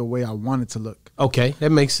look the way I want it to look. Okay,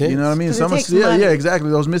 that makes sense. You know what I mean? Yeah, exactly.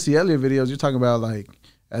 Those Missy Elliott videos, you're talking about like,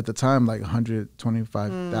 at the time, like $125,000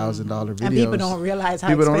 videos. And people don't realize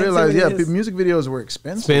how expensive it is. Music videos were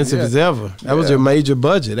expensive. Expensive as ever. That was your major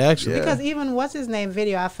budget, actually. Because even what's his name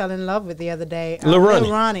video I fell in love with the other day. Lil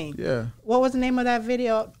Ronnie. Yeah. What was the name of that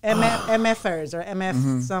video? MFers or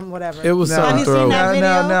MF some whatever. It was Have you seen that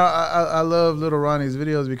video? Now I love Lil Ronnie's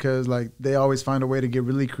videos because like they always find a way to get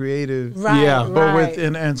really creative. Right. Yeah. But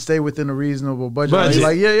and stay within a reasonable budget.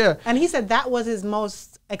 Like, yeah. And he said that was his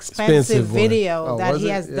most expensive video that he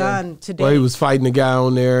has done today. Well, he was fighting the guy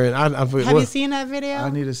on there, and I have you seen that video? I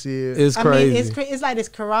need to see it. It's crazy. I mean, it's like this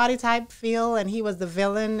karate type feel, and he was the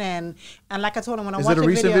villain, and like I told him when I watched the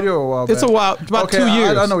video. Is it a recent video or a while back? It's a while, about 2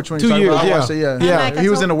 years. I know which one 2 you're talking years. about. I watched it, yeah. Like he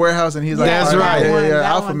was in a warehouse, and he's like, that's right.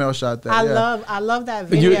 Alpha Male shot that. I love that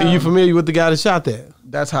video. You familiar with the guy that shot that?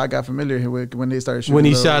 That's how I got familiar with when they started shooting. When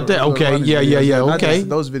he shot that, okay, yeah, okay.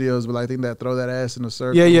 Those videos, but I think that throw that ass in a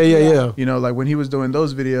circle. Yeah. You know, like when he was doing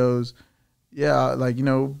those videos. Yeah, like, you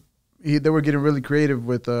know, they were getting really creative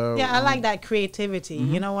with. I like that creativity.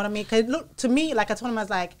 You know what I mean? Because to me, like I told him, I was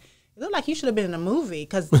like, it looked like you should have been in a movie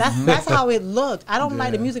because that's how it looked. I don't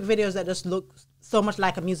like the music videos that just look so much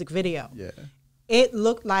like a music video. Yeah, it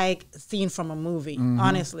looked like a scene from a movie,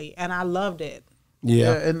 honestly, and I loved it.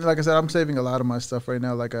 Yeah, and like I said, I'm saving a lot of my stuff right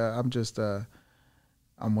now. Like I'm just.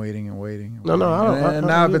 I'm waiting. No, I don't. And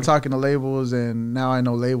now I've been talking to labels, and now I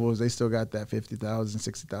know labels. They still got that $50,000,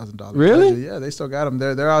 $60,000. Really? Budget. Yeah, they still got them.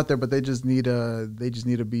 They're out there, but they just need to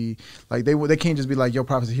be like they can't just be like, yo,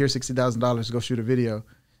 Prophecy, here's $60,000 to go shoot a video.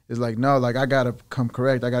 It's like, no, like I gotta come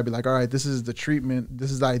correct. I gotta be like, all right, this is the treatment.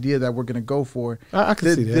 This is the idea that we're gonna go for. I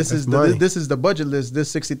can see that. This is the budget list.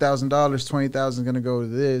 This $60,000, $20,000 is gonna go to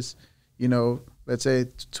this. You know, let's say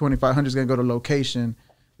 $2,500 is gonna go to location.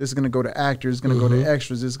 This is gonna go to actors, it's gonna go to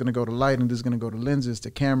extras, this is gonna go to lighting, this is gonna go to lenses, to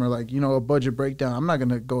camera, like, you know, a budget breakdown. I'm not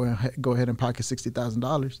gonna go ahead and pocket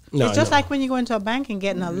 $60,000. It's just like when you go into a bank and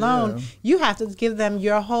getting a loan, you have to give them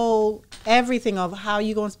your whole everything of how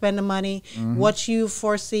you gonna spend the money, what you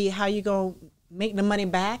foresee, how you gonna make the money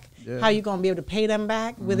back, how you gonna be able to pay them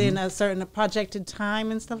back within a certain projected time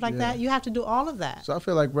and stuff like that. You have to do all of that. So I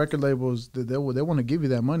feel like record labels, they want to give you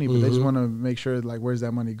that money, but they just want to make sure, like, where's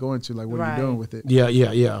that money going to? Like, what are you doing with it? Yeah.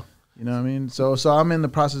 You know what I mean? So I'm in the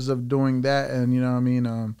process of doing that, and, you know what I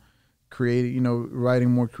mean, creating, you know, writing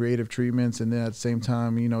more creative treatments, and then at the same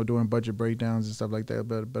time, you know, doing budget breakdowns and stuff like that.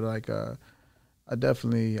 But like, I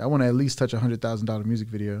want to at least touch $100,000 music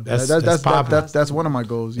video. That's one of my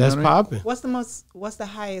goals. That's popping. What's the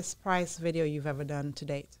highest price video you've ever done to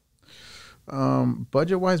date?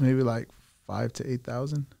 Budget wise, maybe like 5,000 to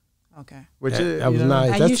 8,000. Okay, which that was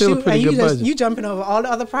nice. And that's still a pretty good budget. You jumping over all the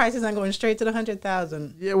other prices and going straight to the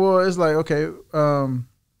 100,000. Yeah, well, it's like, okay,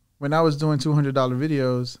 when I was doing $200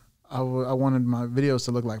 videos, I wanted my videos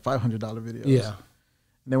to look like $500 videos. Yeah.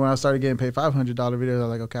 And then when I started getting paid $500 videos, I was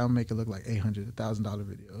like, okay, I'll make it look like $800, $1,000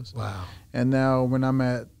 videos. Wow. And now when I'm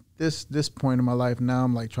at this point in my life, now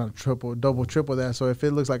I'm like trying to double, triple that. So if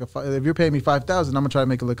it looks like if you're paying me $5,000, I'm gonna try to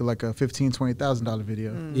make it look like a $15,000, $20,000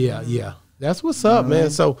 video. Yeah. That's what's up, man.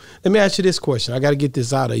 So let me ask you this question. I got to get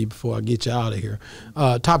this out of you before I get you out of here.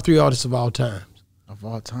 Top 3 artists of all time. Of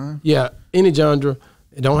all time? Yeah, any genre.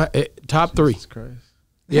 Top 3. Jesus Christ.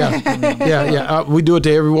 Yeah. We do it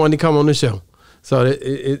to everyone that come on the show. So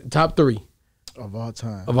top 3 of all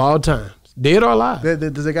time. Of all times, dead or alive.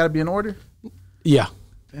 Does it got to be in order? Yeah.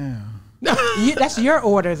 Damn. That's your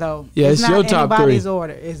order, though. Yeah, it's your top 3. Anybody's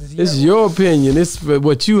order. This is your opinion. It's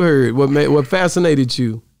what you heard. What fascinated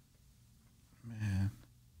you. Man,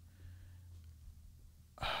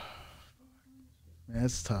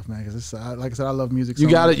 that's tough, man. Because like I said, I love music. So you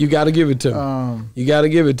got to give it to me. You got to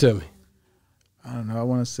give it to me. I don't know. I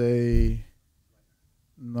want to say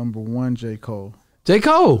number 1, J. Cole. J.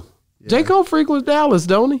 Cole. Yeah. J. Cole frequents Dallas,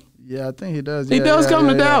 don't he? Yeah, I think he does. He does come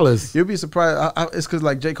to Dallas. You'll be surprised. It's because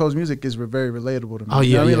like J. Cole's music is very relatable to me. Oh, yeah,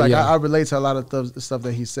 you know what I mean? Like yeah. I relate to a lot of stuff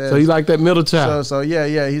that he says. So he like that middle child. So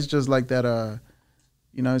yeah, he's just like that.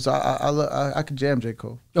 You know, so I could jam J.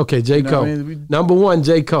 Cole. Okay, J. Cole. I mean? Number 1,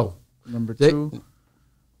 J. Cole. Number 2,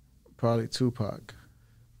 probably Tupac.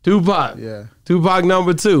 Tupac. Yeah. Tupac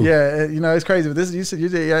number 2. Yeah, you know, it's crazy. But this, you're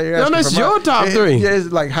no, that's your top 3. Yeah,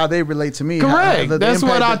 it's like how they relate to me. Correct. That's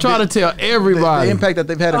what I try to tell everybody. The impact that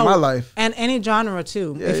they've had in my life. And any genre,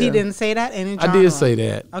 too. If he didn't say that, any genre. I did say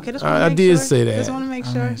that. Okay, I did say that. Just want to make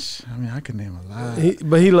sure. I mean, I could name a lot.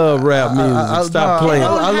 But he loved rap music. Stop playing.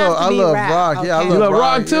 I love rock. Okay. Yeah, I love you love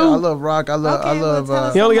rock too? Yeah, I love rock. I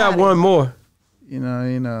love. He only got one more. You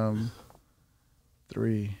know,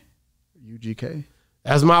 3, UGK.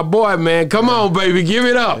 That's my boy, man. Come on, baby. Give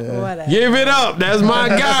it up. Yeah. Give it up. That's my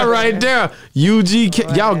guy right there.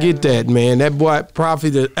 UGK. Y'all get that, man. That boy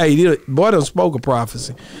prophecy. Hey, the boy done spoke a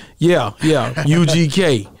prophecy. Yeah.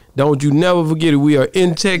 UGK. Don't you never forget it. We are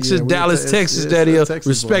in Texas, Dallas, Texas. That is.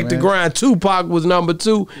 Respect the grind. Tupac was number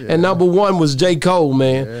 2, and number 1 was J. Cole,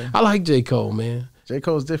 man. Yeah. I like J. Cole, man. J.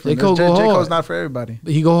 Cole's different. J. Cole's not for everybody.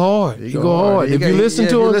 He go hard. He go hard. If you listen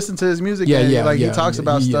to him, you listen to his music, he talks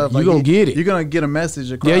about stuff. You're going to get it. You're going to get a message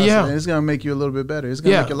across. Yeah. And it's going to make you a little bit better. It's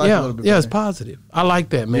going to make your life a little bit better. Yeah, it's positive. I like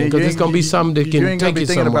that, man, because it's going to be something that can take you somewhere. You ain't going to be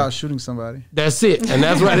thinking about shooting somebody. That's it. And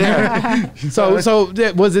that's right there. So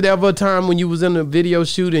was it ever a time when you was in a video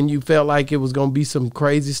shoot and you felt like it was going to be some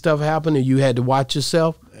crazy stuff happen and you had to watch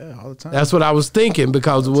yourself? Yeah, all the time. That's what I was thinking,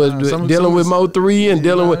 because dealing with Mo3 and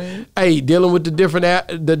dealing with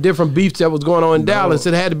the different beefs that was going on in Dallas,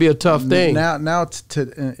 it had to be a tough thing. Now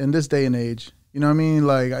in this day and age, you know what I mean?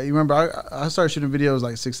 Like, you remember I started shooting videos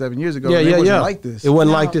like 6-7 years ago. It wasn't like this. It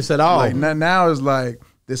wasn't like this at all. Like now it's like,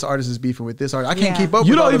 this artist is beefing with this artist. I can't keep up.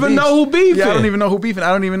 You don't even know who beefing. Yeah, I don't even know who beefing. I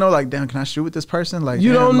don't even know. Like, damn, can I shoot with this person? Like,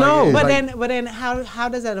 you don't know. But then, how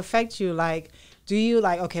does that affect you? Like, do you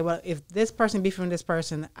like, okay, well, if this person beefing with this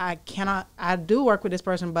person, I do work with this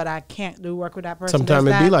person, but I can't do work with that person. Sometimes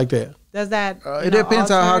it be like that. Does that? It depends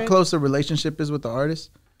on how close the relationship is with the artist.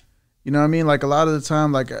 You know what I mean? Like, a lot of the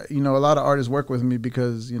time, like, a lot of artists work with me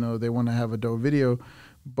because, they want to have a dope video,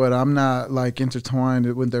 but I'm not like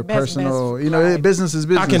intertwined with their personal, business is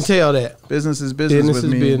business. I can tell that. Business is business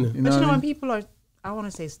with me. Business. But when people are, I want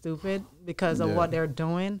to say stupid because of what they're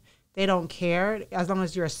doing, they don't care as long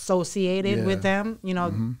as you're associated with them.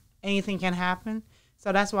 Anything can happen.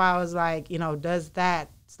 So that's why I was like, does that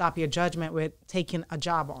stop your judgment with taking a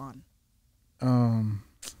job on?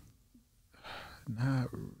 Not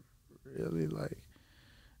really. Like,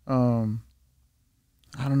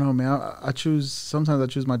 I don't know, man. I choose. Sometimes I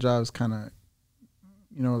choose my jobs kind of.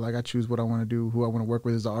 You know, like I choose what I want to do, who I want to work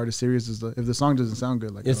with. Is the artist serious? If the song doesn't sound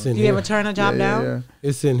good, like it's in Do you here. ever turn a job down? Yeah.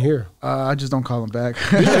 It's in here. I just don't call them back.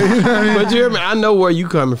 But you hear me? I know where you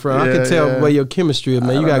coming from. I can tell where your chemistry is,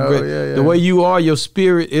 man. You got great. The way you are, your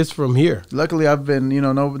spirit is from here. Luckily, I've been,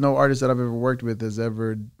 no artist that I've ever worked with has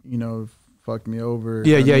ever, fucked me over.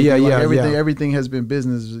 Everything has been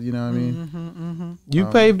business. You know what I mean? You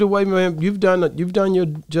paved the way, man. You've done your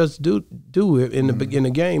just do it in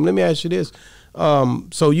the game. Let me ask you this.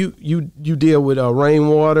 So you deal with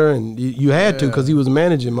Rainwater, and you had to because he was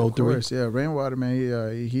managing Mo3. Of course, yeah. Rainwater,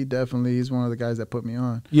 man. He definitely he's one of the guys that put me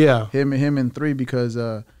on. Yeah, him and 3 because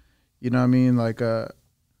you know what I mean, like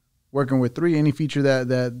working with 3, any feature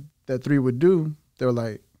that 3 would do, they were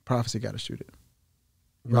like, Prophecy got to shoot it.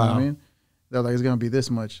 You know what I mean? They're like, it's gonna be this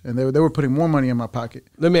much, and they were putting more money in my pocket.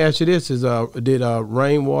 Let me ask you this: did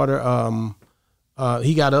Rainwater?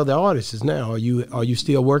 He got other artists now. Are you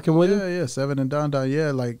still working with him? Yeah, Seven and Don.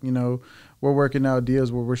 Yeah, like we're working out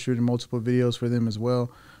deals where we're shooting multiple videos for them as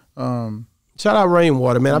well. Shout out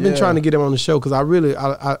Rainwater, man. I've been trying to get him on the show because I really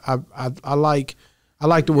I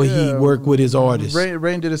like the way he worked with his artists.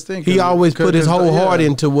 Rain did his thing. He always put his whole heart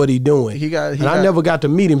into what he doing. I never got to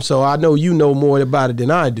meet him, so I know you know more about it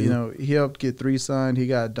than I do. He helped get 3 signed. He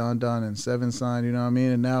got Don and 7 signed. You know what I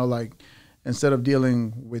mean? And now instead of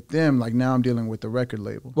dealing with them, now I'm dealing with the record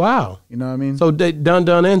label. Wow. You know what I mean? So they Don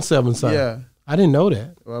and 7 signed. Yeah. I didn't know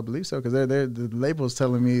that. Well, I believe so because the label's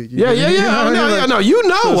telling me. Yeah. I know. You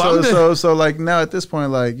know. So now at this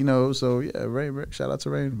point, Rain. Shout out to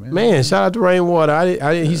Rain, man. Shout out to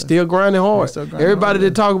Rainwater. He's still grinding hard. Everybody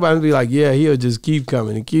that talk about him be like, yeah, he'll just keep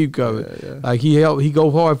coming and keep coming. Yeah. Like he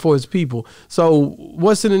go hard for his people. So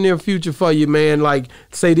what's in the near future for you, man? Like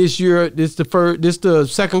say this year, this the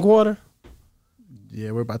second quarter.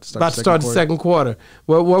 Yeah, we're about to start. The second quarter.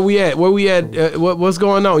 Where we at? What's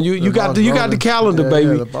going on? You got the calendar,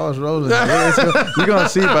 baby. Yeah, the ball's rolling. You're gonna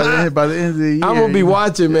see by the end of the year. I'm gonna be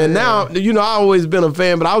watching, man. Now I always been a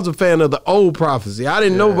fan, but I was a fan of the old Prophecy. I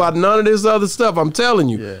didn't know about none of this other stuff. I'm telling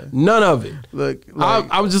you, none of it. Look,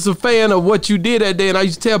 I was just a fan of what you did that day, and I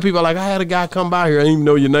used to tell people I had a guy come by here. I didn't even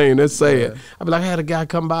know your name. That's sad. I'd be like, I had a guy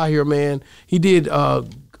come by here, man. He did a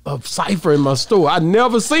cipher in my store. I'd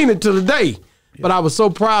never seen it till today. But I was so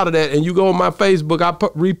proud of that. And you go on my Facebook, I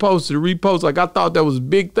repost. Like I thought that was a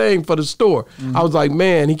big thing for the store. I was like,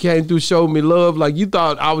 man, he came through, showed me love. Like you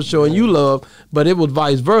thought I was showing you love, but it was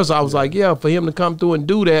vice versa. I was like, yeah, for him to come through and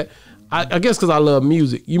do that, I guess because I love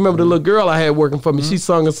music. You remember the little girl I had working for me? She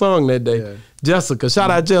sung a song that day. Yeah. Jessica. Shout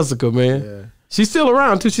out Jessica, man. Yeah. She's still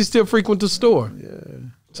around too. She still frequent the store. Yeah.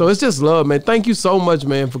 So it's just love, man. Thank you so much,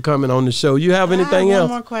 man, for coming on the show. You have anything else?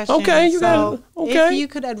 One more question. Okay, if you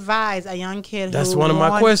could advise a young kid who one of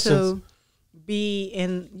my questions. To be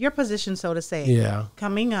in your position, so to say,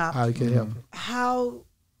 coming up, how can help?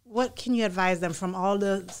 What can you advise them from all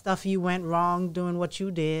the stuff you went wrong doing what you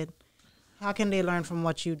did? How can they learn from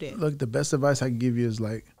what you did? Look, the best advice I can give you is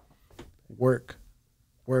work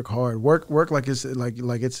hard, work like it's a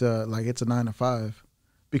 9 to 5,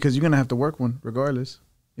 because you're gonna have to work one regardless.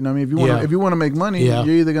 You know what I mean? If you want to make money, you're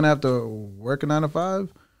either gonna have to work a 9 to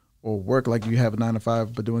 5 or work like you have a 9 to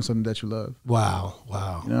 5 but doing something that you love. Wow.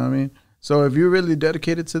 You know what I mean? So if you're really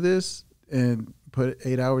dedicated to this and put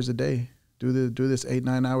 8 hours a day, do this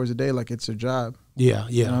 8-9 hours a day like it's a job. Yeah.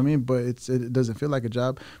 You know what I mean? But it doesn't feel like a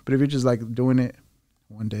job. But if you're just doing it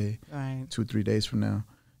one day, 2-3 days from now,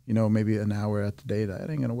 maybe an hour at the day, that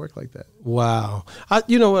ain't gonna work like that. Wow.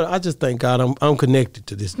 You know what? I just thank God I'm connected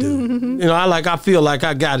to this dude. I feel like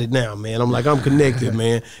I got it now, man. I'm connected,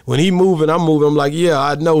 man. When he moving, I'm moving. I'm like, yeah,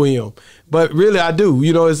 I know him. But really, I do.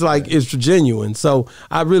 It's genuine. So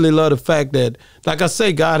I really love the fact that, like I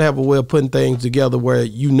say, God have a way of putting things together where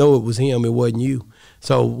it was him, it wasn't you.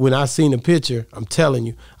 So when I seen the pppicture, I'm telling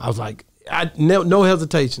you, I was like, no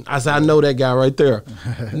hesitation. I said, I know that guy right there.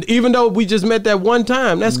 Even though we just met that one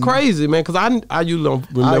time, that's crazy, man. Because I usually don't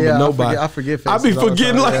remember nobody. I forget. I be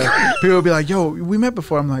forgetting people be like, "Yo, we met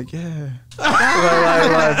before." I'm like, "Yeah." But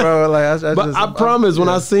I promise, when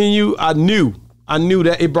I seen you, I knew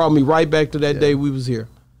that it brought me right back to that day we was here,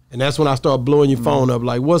 and that's when I started blowing your phone up.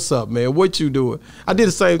 Like, "What's up, man? What you doing?" I did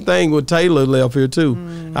the same thing when Taylor left here too.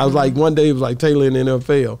 I was like, one day it was like Taylor in the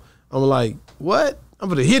NFL. I'm like, "What?" I'm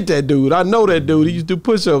gonna hit that dude. I know that dude. He used to do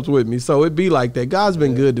push-ups with me. So it be like that. God's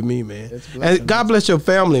been good to me, man. And God bless your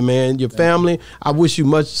family, man. Your family. I wish you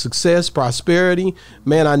much success, prosperity.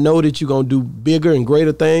 Man, I know that you're gonna do bigger and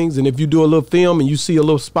greater things. And if you do a little film and you see a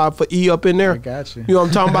little spot for E up in there, I got you. You know what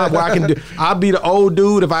I'm talking about? Where I can do, I'll be the old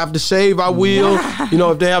dude. If I have to shave, I will. You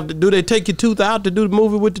know, if they have to do, they take your tooth out to do the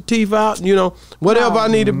movie with the teeth out. You know, whatever I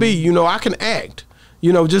need to be. You know, I can act.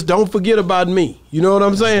 You know, just don't forget about me. You know what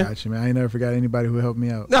I'm saying? Got you, man. I ain't never forgot anybody who helped me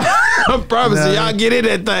out. I promise you, y'all get in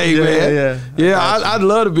that thing, man. Yeah. I'd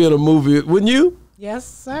love to be in a movie. Wouldn't you? Yes,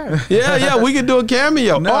 sir. Yeah, we could do a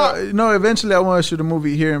cameo. No, eventually I want to shoot a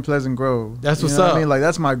movie here in Pleasant Grove. That's what's you know up. What I mean, like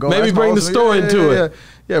that's my goal. Maybe that's bring the story into it.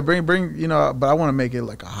 Yeah, bring. You know, but I want to make it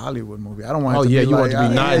like a Hollywood movie. I don't want. Oh it to yeah, be you like, want it to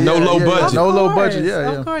be nice, no low budget. No low budget.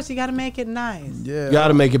 Yeah, Of course, you got to make it nice. Yeah, you got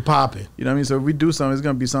to make it popping. You know what I mean? So if we do something, it's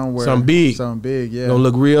gonna be somewhere something big. Yeah, gonna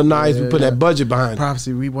look real nice. We put that budget behind it.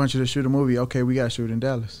 Prophecy. We want you to shoot a movie. Okay, we got to shoot in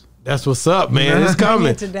Dallas. That's what's up, man. It's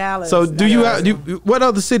coming. To Dallas. So do you have? What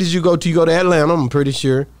other cities you go to? You go to Atlanta, I'm pretty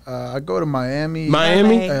sure. I go to Miami, LA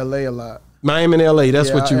a lot. Miami and LA.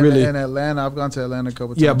 That's what you really. And Atlanta, I've gone to Atlanta a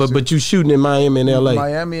couple times. Yeah, but you shooting in Miami and LA.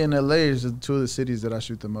 Miami and LA is the two of the cities that I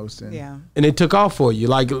shoot the most in. Yeah. And it took off for you.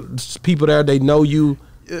 Like people there, they know you.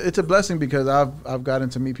 It's a blessing because I've gotten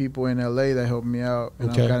to meet people in LA that help me out, and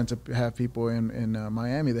I've gotten to have people in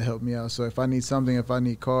Miami that help me out. So if I need something, if I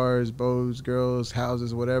need cars, boats, girls,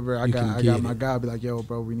 houses, whatever, I got my guy. Be like, yo,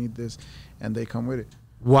 bro, we need this, and they come with it.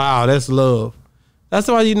 Wow, that's love. That's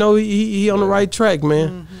why you know he on the right track, man.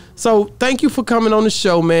 Mm-hmm. So thank you for coming on the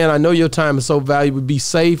show, man. I know your time is so valuable. Be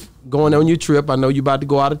safe going on your trip. I know you're about to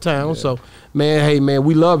go out of town. So, man, hey, man,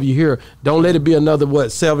 we love you here. Don't let it be another,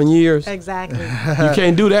 7 years? Exactly. You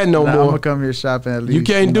can't do that no more. I'm going to come here shopping at least. You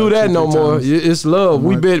can't do that no more. It's love.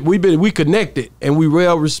 We connected and we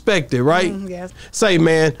well respected, right? Yes. Say,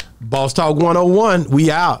 man, Boss Talk 101, we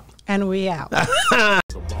out. And we out.